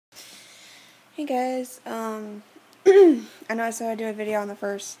Hey guys, I know I said I'd do a video on the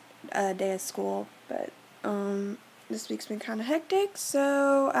first day of school, but this week's been kind of hectic,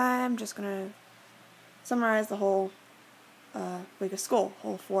 so I'm just gonna summarize the whole week of school,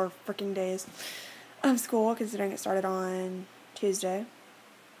 whole 4 freaking days of school, considering it started on Tuesday.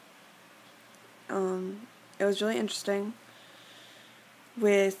 It was really interesting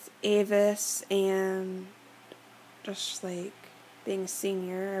with Avis and just like being a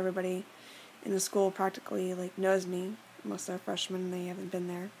senior. Everybody in the school practically like knows me. Most of the freshmen, they haven't been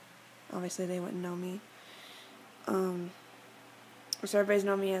there. Obviously they wouldn't know me. So everybody's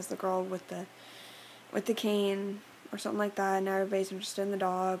known me as the girl with the cane or something like that, and now everybody's interested in the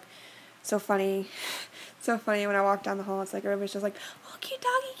dog. So funny. So funny when I walk down the hall, it's like everybody's just like, oh, cute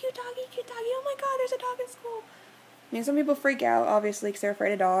doggy, cute doggy, cute doggy, oh my god, there's a dog in school. I mean, some people freak out, obviously, because they're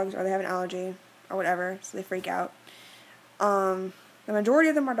afraid of dogs, or they have an allergy, or whatever, so they freak out. The majority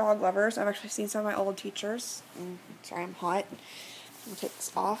of them are dog lovers. I've actually seen some of my old teachers. Sorry, I'm hot. I'll take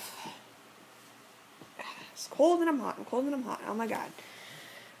this off. It's cold and I'm hot. I'm cold and I'm hot. Oh my god.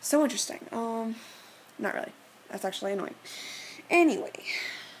 So interesting. Not really. That's actually annoying. Anyway.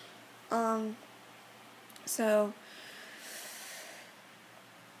 So.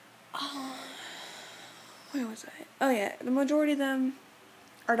 Where was I? Oh yeah, the majority of them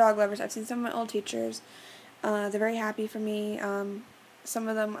are dog lovers. I've seen some of my old teachers. They're very happy for me. Some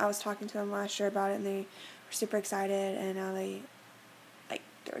of them, I was talking to them last year about it, and they were super excited, and now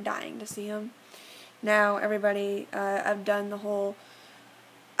they're dying to see him. Now, everybody, I've done the whole,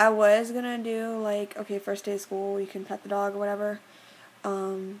 I was gonna do, like, okay, first day of school, you can pet the dog or whatever.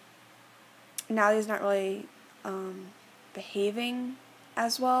 Now he's not really, behaving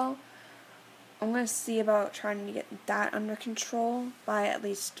as well. I'm gonna see about trying to get that under control at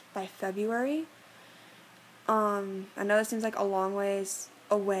least by February. I know that seems like a long ways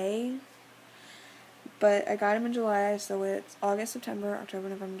away, but I got him in July, so it's August, September, October,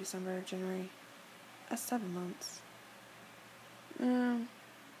 November, December, January. That's 7 months.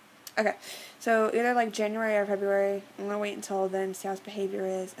 Okay, so either like January or February. I'm gonna wait until then, see how his behavior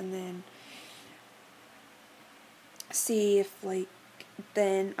is, and then see if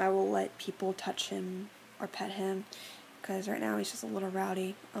then I will let people touch him or pet him, because right now he's just a little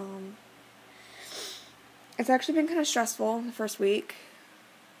rowdy. It's actually been kind of stressful the first week.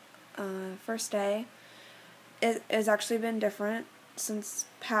 First day. It has actually been different since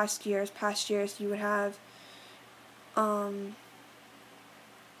past years. Past years you would have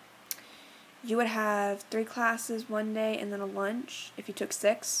 3 classes one day and then a lunch if you took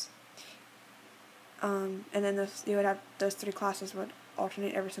 6. And then you would have those 3 classes would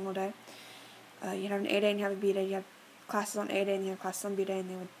alternate every single day. You'd have an A day and you have a B day. You have classes on A day and you have classes on B day,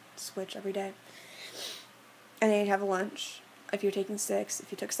 and they would switch every day. And then you'd have a lunch if you were taking 6.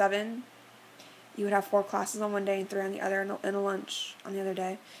 If you took 7, you would have 4 classes on one day and 3 on the other, and a lunch on the other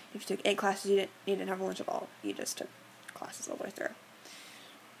day. If you took 8 classes, you didn't have a lunch at all. You just took classes all the way through.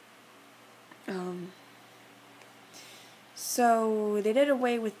 So they did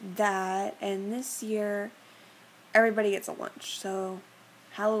away with that, and this year everybody gets a lunch. So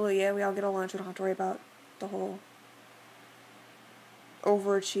hallelujah, we all get a lunch. We don't have to worry about the whole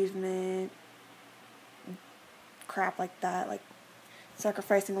overachievement crap like that, like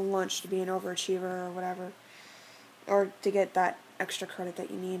sacrificing a lunch to be an overachiever or whatever, or to get that extra credit that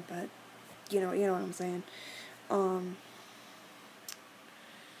you need. But you know what I'm saying.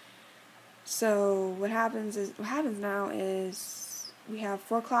 So what happens now is we have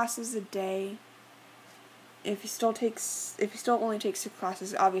 4 classes a day. If you still only take 6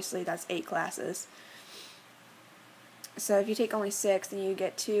 classes, obviously that's 8 classes. So if you take only 6, then you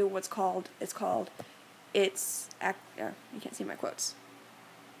get to you can't see my quotes.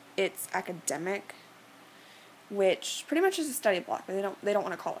 It's academic, which pretty much is a study block, but they don't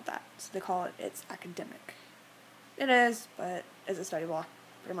want to call it that, so they call it's academic. It is, but it's a study block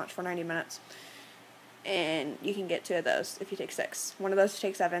pretty much for 90 minutes. And you can get 2 of those if you take 6. One of those if you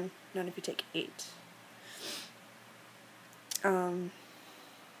take 7, none if you take 8.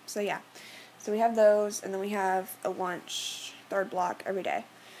 So yeah. So we have those, and then we have a lunch, 3rd block, every day.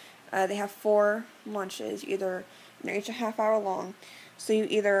 They have 4 lunches, they're each a half hour long. So you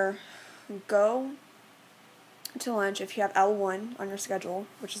either go to lunch if you have L1 on your schedule,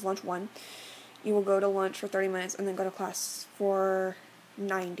 which is lunch 1. You will go to lunch for 30 minutes and then go to class for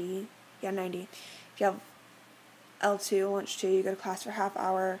 90. Yeah, 90. If you have L2, lunch 2, you go to class for a half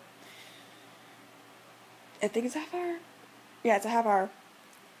hour. I think it's a half hour? Yeah, it's a half hour.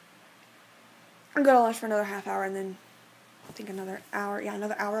 And go to lunch for another half hour, and then I think another hour. Yeah,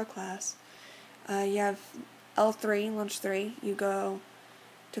 another hour of class. You have L3, lunch 3. You go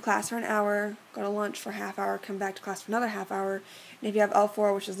to class for an hour, go to lunch for a half hour, come back to class for another half hour. And if you have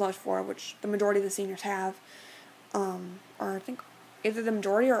L4, which is lunch 4, which the majority of the seniors have, or I think either the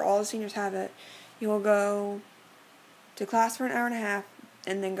majority or all the seniors have it, you will go to class for an hour and a half,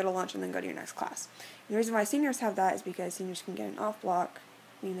 and then go to lunch, and then go to your next class. And the reason why seniors have that is because seniors can get an off block,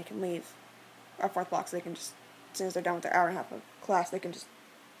 meaning they can leave our 4th block, so they can just, as soon as they're done with their hour and a half of class, they can just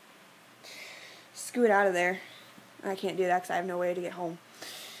scoot out of there. I can't do that because I have no way to get home.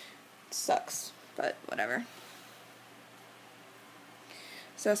 It sucks, but whatever.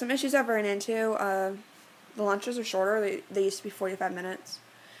 So some issues I've run into, the lunches are shorter. They used to be 45 minutes.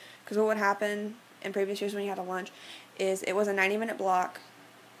 Because what would happen in previous years when you had a lunch is it was a 90-minute block,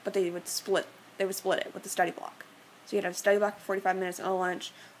 but they would split it with the study block. So you'd have a study block for 45 minutes and a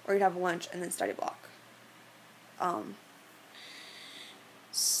lunch, or you'd have a lunch and then study block.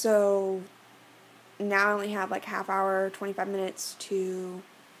 So now I only have like half hour, 25 minutes to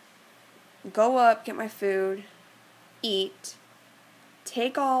go up, get my food, eat,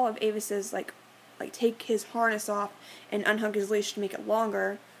 take all of Avis's, like take his harness off and unhook his leash to make it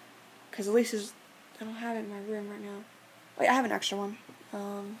longer, because the leash is, I don't have it in my room right now. Wait, I have an extra one.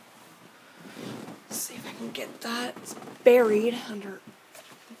 Let's see if I can get that. It's buried under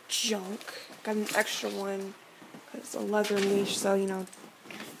junk. Got an extra one, because it's a leather leash, so, you know,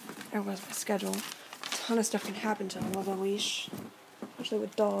 there was my schedule. A ton of stuff can happen to a leather leash, especially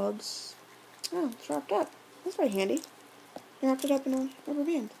with dogs. Oh, it's wrapped up. That's very handy. I wrapped it up in a rubber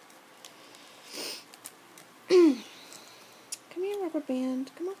band. Come here, rubber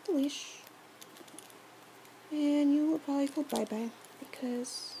band. Come off the leash. And you will probably go bye-bye,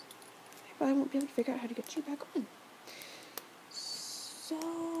 because I probably won't be able to figure out how to get you back on. So,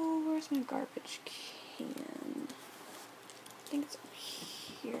 where's my garbage can? I think it's over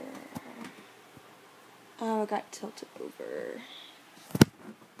here. Oh, I got tilted over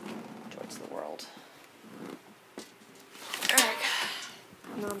towards the world. Alright.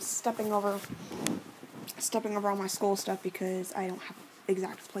 Now I'm stepping over all my school stuff because I don't have an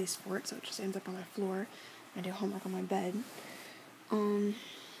exact place for it, so it just ends up on my floor. I do homework on my bed. I'm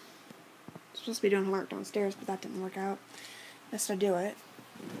supposed to be doing homework downstairs, but that didn't work out. Best I do it.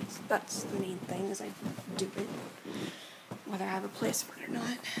 So that's the main thing, is I do it, whether I have a place for it or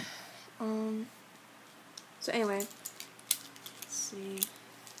not. So anyway, let's see.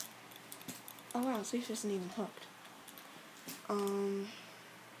 Oh wow, so this isn't even hooked.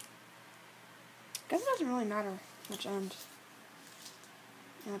 Guess it doesn't really matter which end.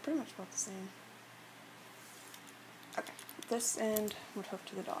 Yeah, pretty much both the same. Okay, this end would hook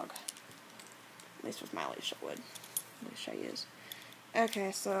to the dog. At least with my leash it would. The leash I use.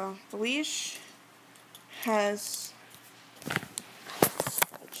 Okay, so the leash has...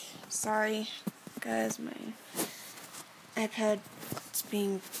 Sorry, guys, my iPad is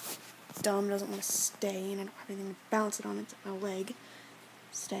being dumb, doesn't want to stay, and I don't have anything to bounce it on except my leg.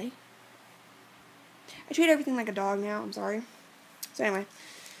 Stay. I treat everything like a dog now, I'm sorry. So anyway,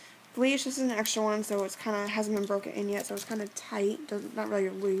 the leash, this is an extra one, so it's kind of, hasn't been broken in yet, so it's kind of tight, not really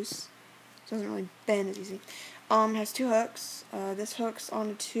loose. It doesn't really bend as easy. It has 2 hooks. This hooks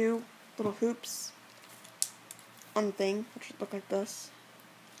onto 2 little hoops on the thing, which look like this.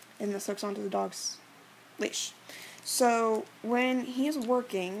 And this hooks onto the dog's leash. So when he's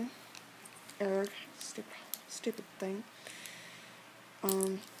working, stupid thing,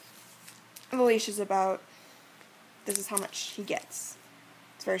 the leash is about, this is how much he gets.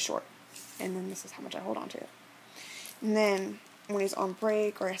 It's very short. And then this is how much I hold on to it. And then when he's on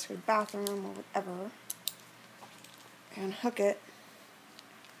break or has to go to the bathroom or whatever, I unhook it.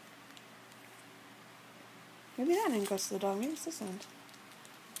 Maybe that end goes to the dog. Maybe it's this end.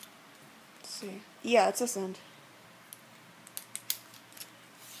 Let's see. Yeah, it's this end.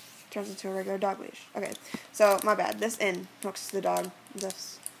 Turns into a regular dog leash. Okay, so my bad. This end hooks to the dog.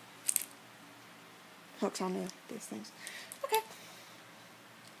 This hooks onto these things. Okay.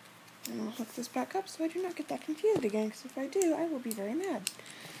 And I'll hook this back up so I do not get that confused again, because if I do, I will be very mad.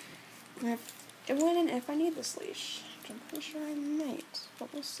 When and if I need this leash, which I'm pretty sure I might,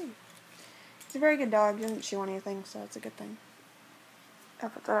 but we'll see. He's a very good dog. He doesn't chew on anything, so it's a good thing. I'll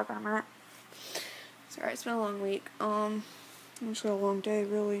put that up in a minute. Sorry, it's been a long week. It's been a long day,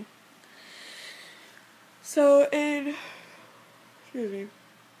 really. So,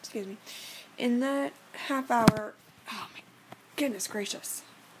 excuse me, in that half hour, oh my goodness gracious.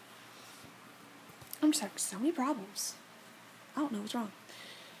 I'm just having so many problems. I don't know what's wrong.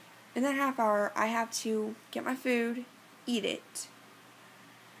 In that half hour, I have to get my food, eat it,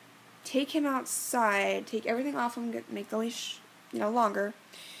 take him outside, take everything off him, make the leash, longer,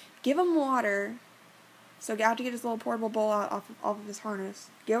 give him water, So I have to get his little portable bowl out off of his harness,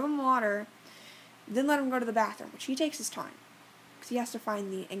 give him water, then let him go to the bathroom, which he takes his time, because he has to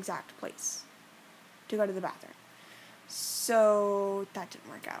find the exact place to go to the bathroom. So that didn't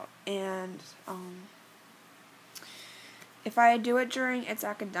work out. And if I do it during its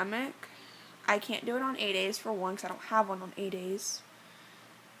academic, I can't do it on A days, for one, because I don't have one on A days.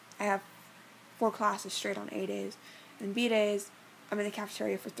 I have 4 classes straight on A days. And B days, I'm in the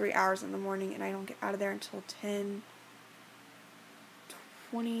cafeteria for 3 hours in the morning, and I don't get out of there until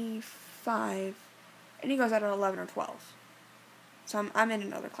 10:25, and he goes out at 11 or 12. So I'm in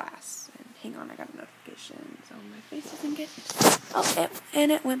another class. And hang on, I got a notification, so my face isn't getting... Oh,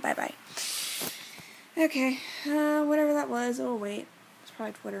 and it went bye-bye. Okay, whatever that was. Oh, wait. It's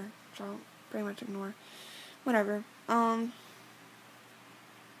probably Twitter, which I'll pretty much ignore. Whatever.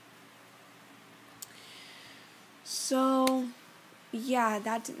 So, yeah,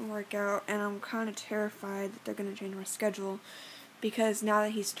 that didn't work out, and I'm kind of terrified that they're going to change my schedule, because now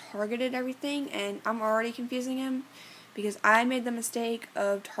that he's targeted everything, and I'm already confusing him, because I made the mistake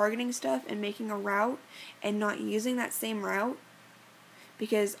of targeting stuff and making a route and not using that same route,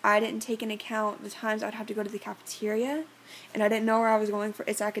 because I didn't take into account the times I'd have to go to the cafeteria, and I didn't know where I was going for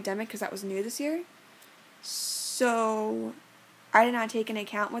its academic, because that was new this year. So I did not take into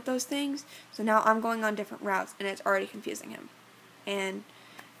account with those things, so now I'm going on different routes, and it's already confusing him. And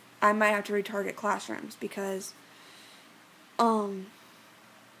I might have to retarget classrooms, because I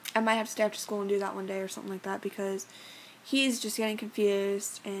might have to stay after school and do that one day or something like that, because he's just getting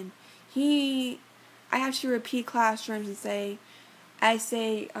confused, and I have to repeat classrooms and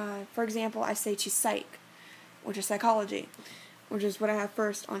for example, I say to psych, which is psychology, which is what I have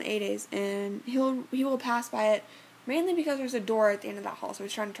first on A days, and he will pass by it, mainly because there's a door at the end of that hall, so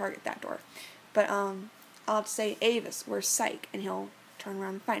he's trying to target that door. But I'll have to say, Avis, where's psych, and he'll turn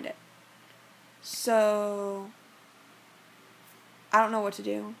around and find it. So I don't know what to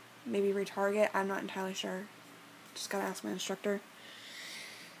do. Maybe retarget. I'm not entirely sure. Just gotta ask my instructor.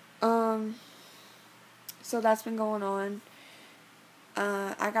 So that's been going on.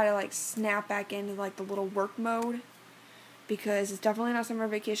 I gotta snap back into the little work mode, because it's definitely not summer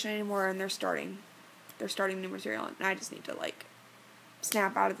vacation anymore, and they're starting new material, and I just need to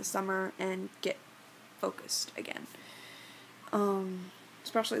snap out of the summer and get focused again.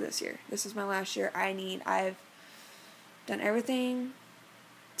 Especially this year. This is my last year. I've done everything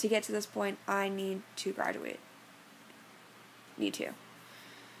to get to this point. I need to graduate. Need to.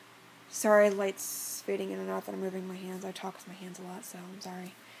 Sorry, lights fading in and out that I'm moving my hands. I talk with my hands a lot, so I'm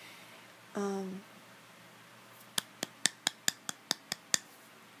sorry.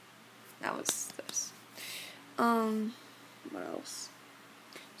 That was this. What else?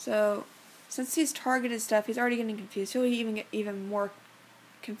 So, since he's targeted stuff, he's already getting confused. He'll even get even more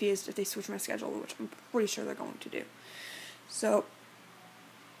confused if they switch my schedule, which I'm pretty sure they're going to do. So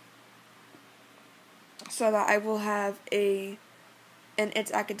that I will have an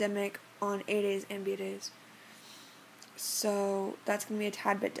its academic on A days and B days. So that's going to be a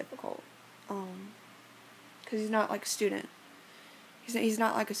tad bit difficult. Because he's not like a student. He's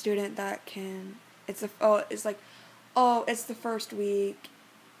not like a student that can, it's the first week,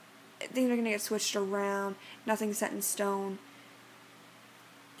 things are going to get switched around, nothing's set in stone.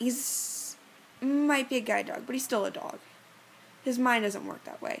 He's might be a guide dog, but he's still a dog. His mind doesn't work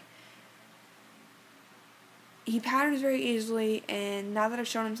that way. He patterns very easily, and now that I've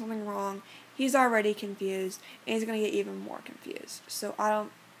shown him something wrong, he's already confused, and he's going to get even more confused. So I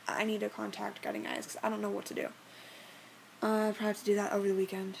need to contact Guiding Eyes, because I don't know what to do. I'll probably have to do that over the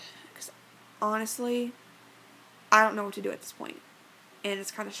weekend, because honestly, I don't know what to do at this point, and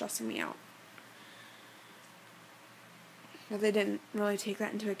it's kind of stressing me out. But they didn't really take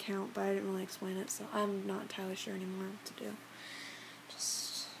that into account, but I didn't really explain it, so I'm not entirely sure anymore what to do.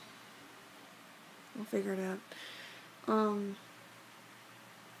 We'll figure it out.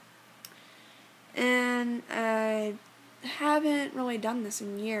 And I haven't really done this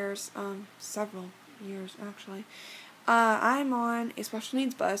in years, several years actually. I'm on a special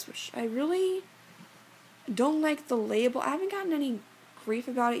needs bus, which I really don't like the label. I haven't gotten any grief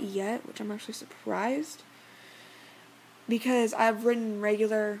about it yet, which I'm actually surprised, because I've ridden a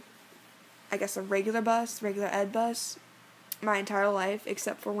regular ed bus, my entire life,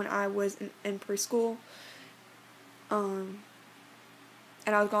 except for when I was in preschool. And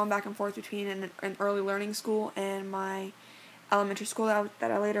I was going back and forth between an early learning school and my elementary school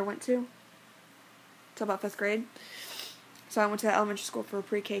that I later went to till about 5th grade. So I went to the elementary school for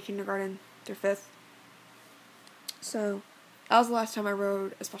pre-K, kindergarten through 5th. So that was the last time I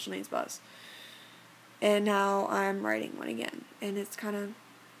rode a special needs bus. And now I'm riding one again. And it's kind of...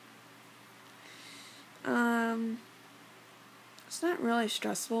 It's not really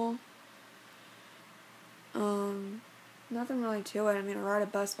stressful. Nothing really to it. I mean, I ride a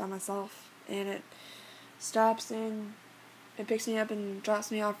bus by myself, and it stops and it picks me up and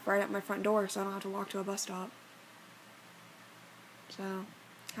drops me off right at my front door, so I don't have to walk to a bus stop. So,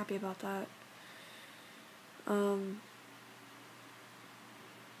 happy about that. I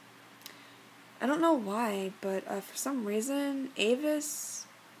don't know why, but for some reason, Avis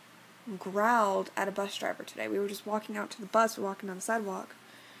growled at a bus driver today. We were just walking out to the bus, we were walking down the sidewalk.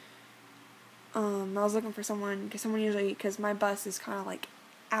 I was looking for someone, because my bus is kind of like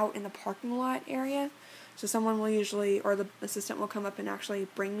out in the parking lot area, so someone will usually, or the assistant will come up and actually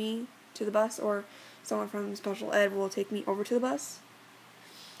bring me to the bus, or someone from special ed will take me over to the bus.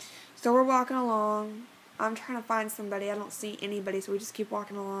 So we're walking along, I'm trying to find somebody, I don't see anybody, so we just keep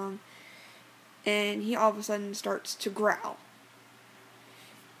walking along, and he all of a sudden starts to growl.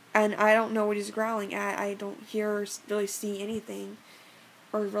 And I don't know what he's growling at, I don't really see anything,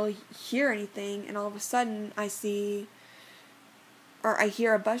 or really hear anything, and all of a sudden I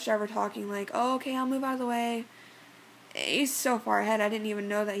hear a bus driver talking like, oh, okay, I'll move out of the way. He's so far ahead, I didn't even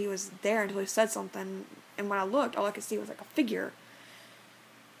know that he was there until he said something, and when I looked, all I could see was like a figure.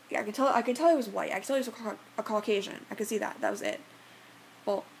 Yeah, I could tell he was white, I could tell he was a Caucasian, I could see that was it.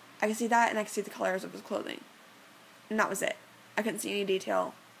 Well, I could see that, and I could see the colors of his clothing, and that was it. I couldn't see any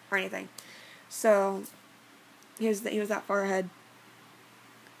detail or anything. So, he was that far ahead.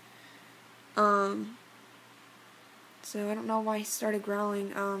 So I don't know why he started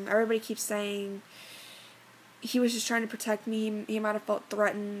growling. Everybody keeps saying he was just trying to protect me. He might have felt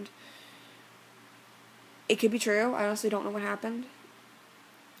threatened. It could be true. I honestly don't know what happened.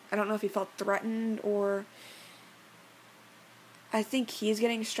 I don't know if he felt threatened or... I think he's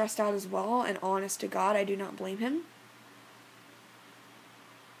getting stressed out as well, and honest to God, I do not blame him.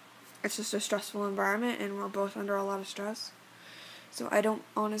 It's just a stressful environment, and we're both under a lot of stress. So I do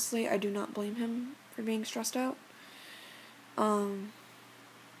not blame him for being stressed out. It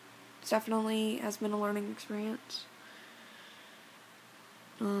definitely has been a learning experience.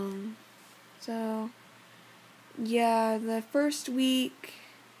 So, yeah, the first week,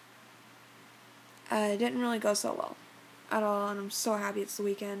 didn't really go so well at all, and I'm so happy it's the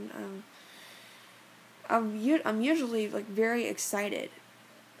weekend. I'm usually, like, very excited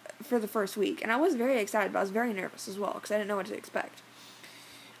for the first week, and I was very excited, but I was very nervous as well, because I didn't know what to expect.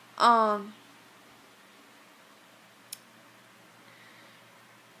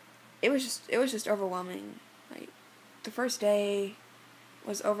 It was just overwhelming. Like, the first day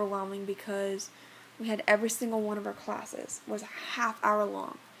was overwhelming because we had every single one of our classes was a half hour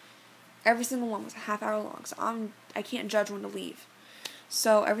long. Every single one was a half hour long, so I can't judge when to leave.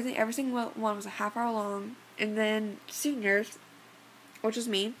 So every single one was a half hour long, and then seniors, which is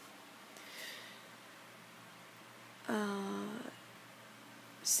me,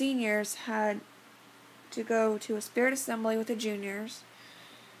 seniors had to go to a spirit assembly with the juniors,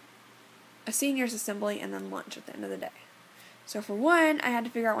 a seniors assembly, and then lunch at the end of the day. So for one, I had to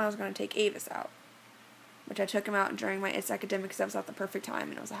figure out when I was going to take Avis out, which I took him out during my It's Academic because I was at the perfect time,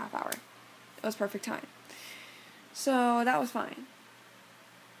 and it was a half hour. It was perfect time. So that was fine.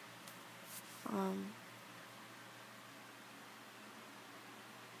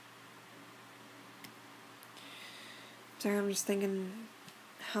 Sorry, I'm just thinking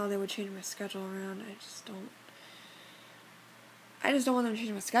how they would change my schedule around. I just don't want them to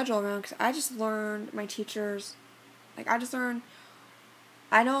change my schedule around, because I just learned my teachers, I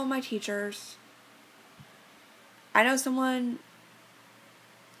know my teachers, I know someone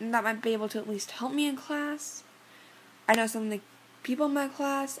that might be able to at least help me in class, I know some of the people in my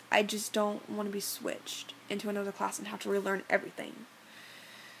class, I just don't want to be switched into another class and have to relearn everything.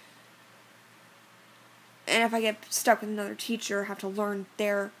 And if I get stuck with another teacher, have to learn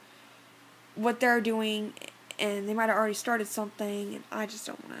what they're doing, and they might have already started something, and I just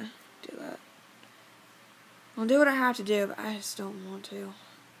don't want to do that. I'll do what I have to do, but I just don't want to.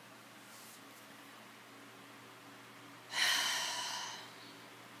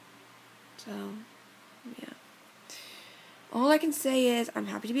 So, yeah. All I can say is, I'm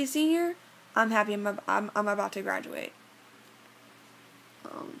happy to be a senior. I'm happy I'm about to graduate.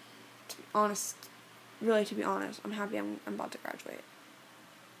 To be honest, I'm happy I'm about to graduate.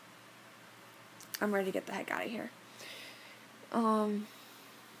 I'm ready to get the heck out of here. The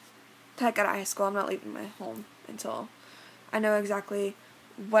heck out of high school. I'm not leaving my home until I know exactly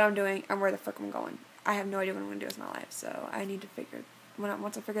what I'm doing and where the frick I'm going. I have no idea what I'm going to do with my life, so I need to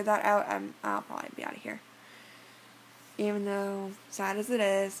once I figure that out, I'll probably be out of here. Even though, sad as it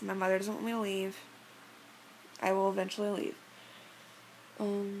is, my mother doesn't want me to leave, I will eventually leave.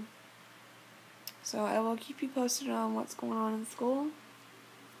 So I will keep you posted on what's going on in school.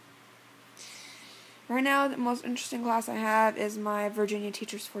 Right now, the most interesting class I have is my Virginia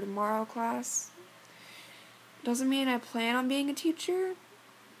Teachers for Tomorrow class. Doesn't mean I plan on being a teacher.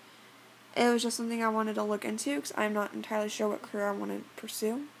 It was just something I wanted to look into because I'm not entirely sure what career I want to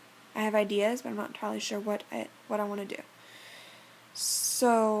pursue. I have ideas, but I'm not entirely sure what I want to do.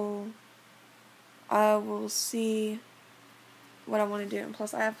 So I will see what I want to do. And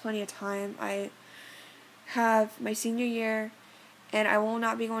plus, I have plenty of time. I have my senior year, and I will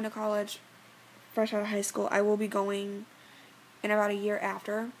not be going to college fresh out of high school. I will be going in about a year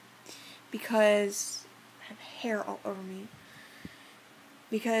after because I have hair all over me.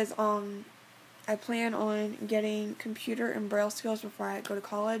 Because I plan on getting computer and braille skills before I go to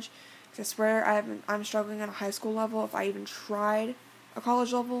college. Because I swear I'm struggling at a high school level. If I even tried a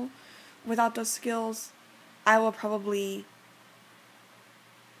college level without those skills, I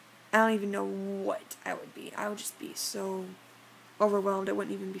don't even know what I would be. I would just be so overwhelmed it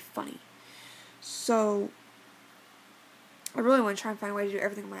wouldn't even be funny. So I really want to try and find a way to do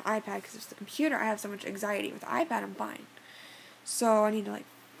everything on my iPad, because it's the computer. I have so much anxiety. With the iPad, I'm fine. So I need to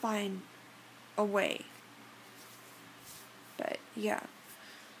find a way. But yeah.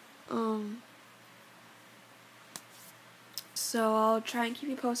 So I'll try and keep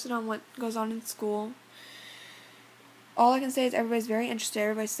you posted on what goes on in school. All I can say is everybody's very interested.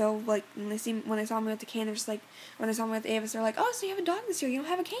 Everybody's so, when they saw me with the cane, they're just when they saw me with Avis, they're like, oh, so you have a dog this year, you don't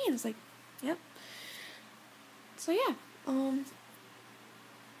have a cane. It's like, yep. So yeah.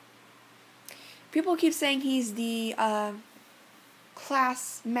 People keep saying he's the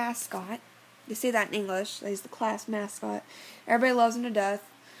class mascot. They say that in English. He's the class mascot. Everybody loves him to death.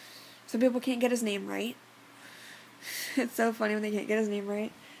 Some people can't get his name right. It's so funny when they can't get his name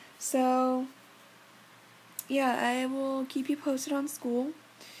right. So yeah, I will keep you posted on school.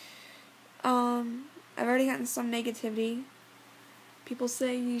 I've already gotten some negativity. People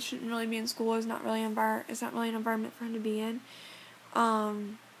say you shouldn't really be in school. It's not really an environment for him to be in.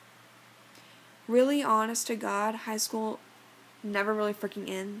 Really, honest to God, high school never really freaking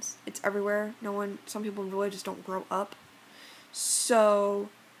ends. It's everywhere. Some people really just don't grow up. So,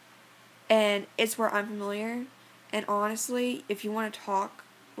 and it's where I'm familiar. And honestly, if you want to talk,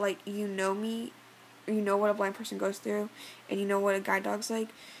 you know me, or you know what a blind person goes through, and you know what a guide dog's like,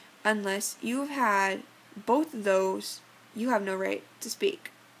 unless you've had both of those, you have no right to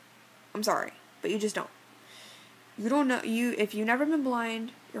speak. I'm sorry, but you just don't. You don't know, if you've never been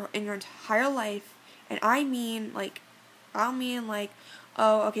blind in your entire life, and I mean,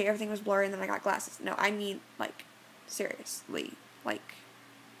 oh, okay, everything was blurry and then I got glasses. No, I mean, seriously,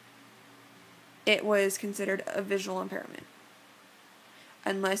 it was considered a visual impairment.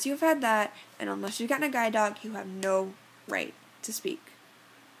 Unless you've had that, and unless you've gotten a guide dog, you have no right to speak.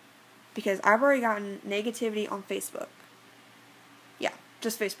 Because I've already gotten negativity on Facebook. Yeah,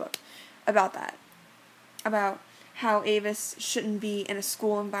 just Facebook. About that. About how Avis shouldn't be in a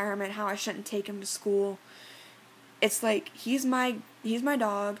school environment, how I shouldn't take him to school. It's he's my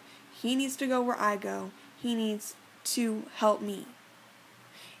dog. He needs to go where I go. He needs to help me.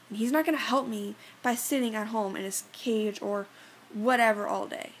 And he's not going to help me by sitting at home in his cage or whatever all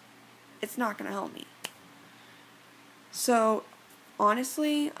day. It's not going to help me. So,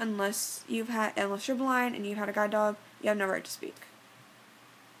 honestly, unless you're blind and you've had a guide dog, you have no right to speak.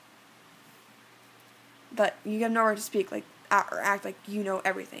 But you have no right to speak or act like you know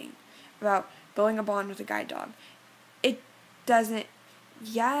everything about building a bond with a guide dog. It doesn't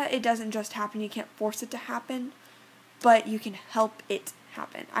just happen. You can't force it to happen, but you can help it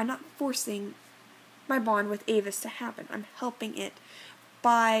happen. I'm not forcing my bond with Avis to happen. I'm helping it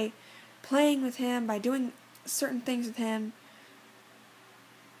by playing with him, by doing certain things with him,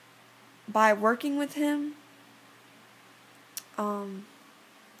 by working with him, by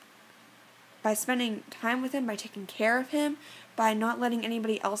spending time with him, by taking care of him, by not letting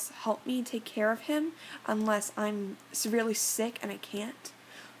anybody else help me take care of him unless I'm severely sick and I can't,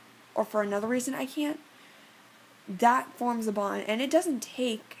 or for another reason I can't. That forms a bond, and it doesn't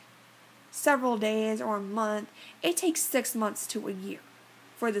take several days or a month. It takes 6 months to a year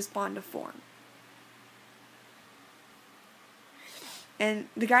for this bond to form. And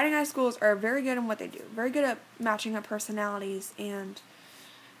the guiding eye schools are very good in what they do. Very good at matching up personalities and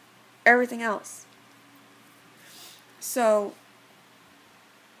everything else. So,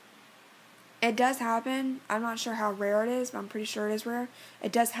 it does happen. I'm not sure how rare it is, but I'm pretty sure it is rare.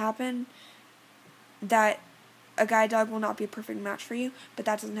 It does happen that a guide dog will not be a perfect match for you, but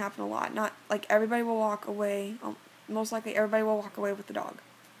that doesn't happen a lot. Not everybody will walk away. Most likely, everybody will walk away with the dog.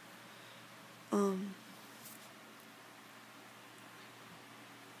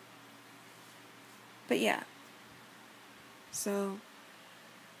 But yeah. So,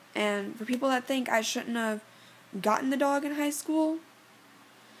 and for people that think I shouldn't have gotten the dog in high school,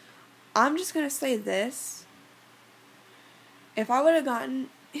 I'm just going to say this. If I would have gotten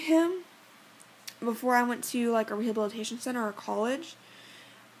him before I went to like a rehabilitation center or college,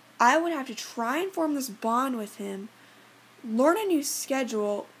 I would have to try and form this bond with him, learn a new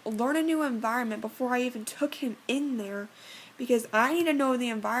schedule, learn a new environment before I even took him in there, because I need to know the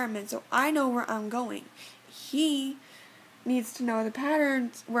environment so I know where I'm going. He needs to know the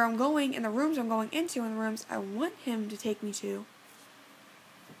patterns where I'm going and the rooms I'm going into and the rooms I want him to take me to,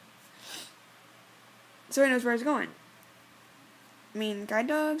 so he knows where he's going. I mean, guide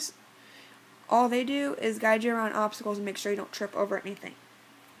dogs, all they do is guide you around obstacles and make sure you don't trip over anything.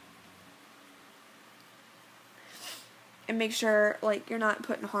 And make sure, like, you're not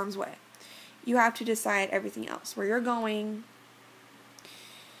put in harm's way. You have to decide everything else. Where you're going,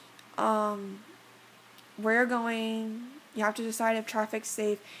 you have to decide if traffic's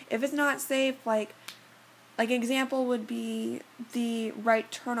safe. If it's not safe, like example would be the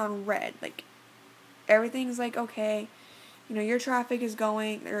right turn on red. Like, everything's like, okay, you know, your traffic is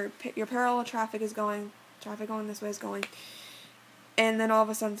going, or your parallel traffic is going, traffic going this way is going, and then all of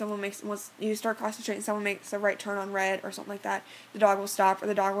a sudden once you start crossing the street and someone makes a right turn on red or something like that, the dog will stop, or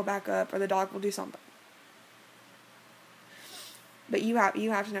the dog will back up, or the dog will do something. But you have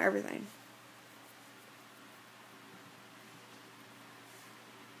to know everything.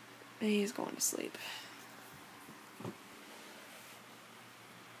 And he's going to sleep.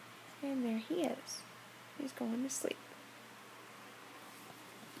 And there he is. He's going to sleep.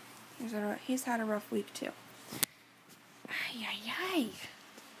 He's had a rough week too. Ay, ay, ay.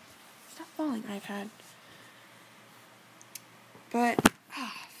 Stop falling, iPad. But,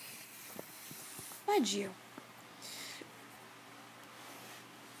 fudge you.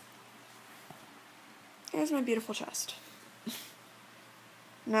 Here's my beautiful chest.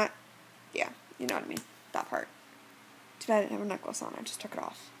 Yeah, you know what I mean. That part. Too bad I didn't have a necklace on. I just took it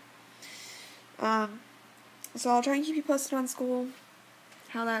off. So I'll try and keep you posted on school,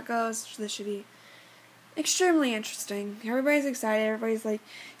 how that goes. This should be extremely interesting. Everybody's excited. Everybody's like,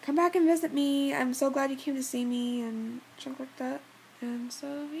 come back and visit me. I'm so glad you came to see me and junk like that. And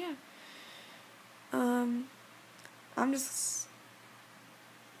so, yeah. I'm just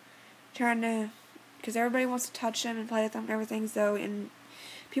trying to, because everybody wants to touch them and play with them and everything, so, and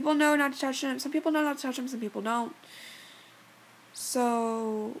people know not to touch them. Some people know not to touch them, some people don't.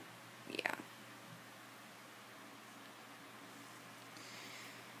 So, yeah.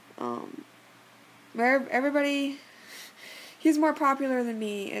 Everybody, he's more popular than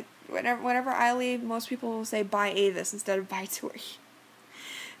me. Whenever I leave, most people will say bye Avis instead of bye Tori.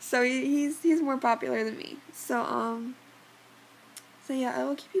 So he's more popular than me. So yeah, I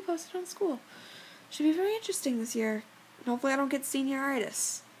will keep you posted on school. Should be very interesting this year. Hopefully I don't get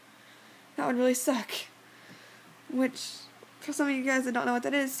senioritis. That would really suck. Which, for some of you guys that don't know what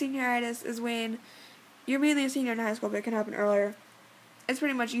that is, senioritis is when you're mainly a senior in high school, but it can happen earlier. It's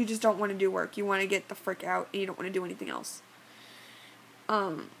pretty much you just don't want to do work. You want to get the frick out, and you don't want to do anything else.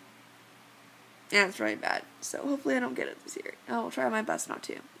 Yeah, it's really bad. So hopefully I don't get it this year. I will try my best not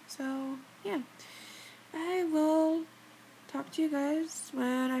to. So, yeah. I will talk to you guys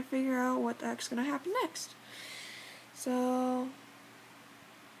when I figure out what the heck's going to happen next. So,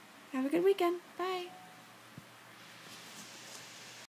 have a good weekend. Bye.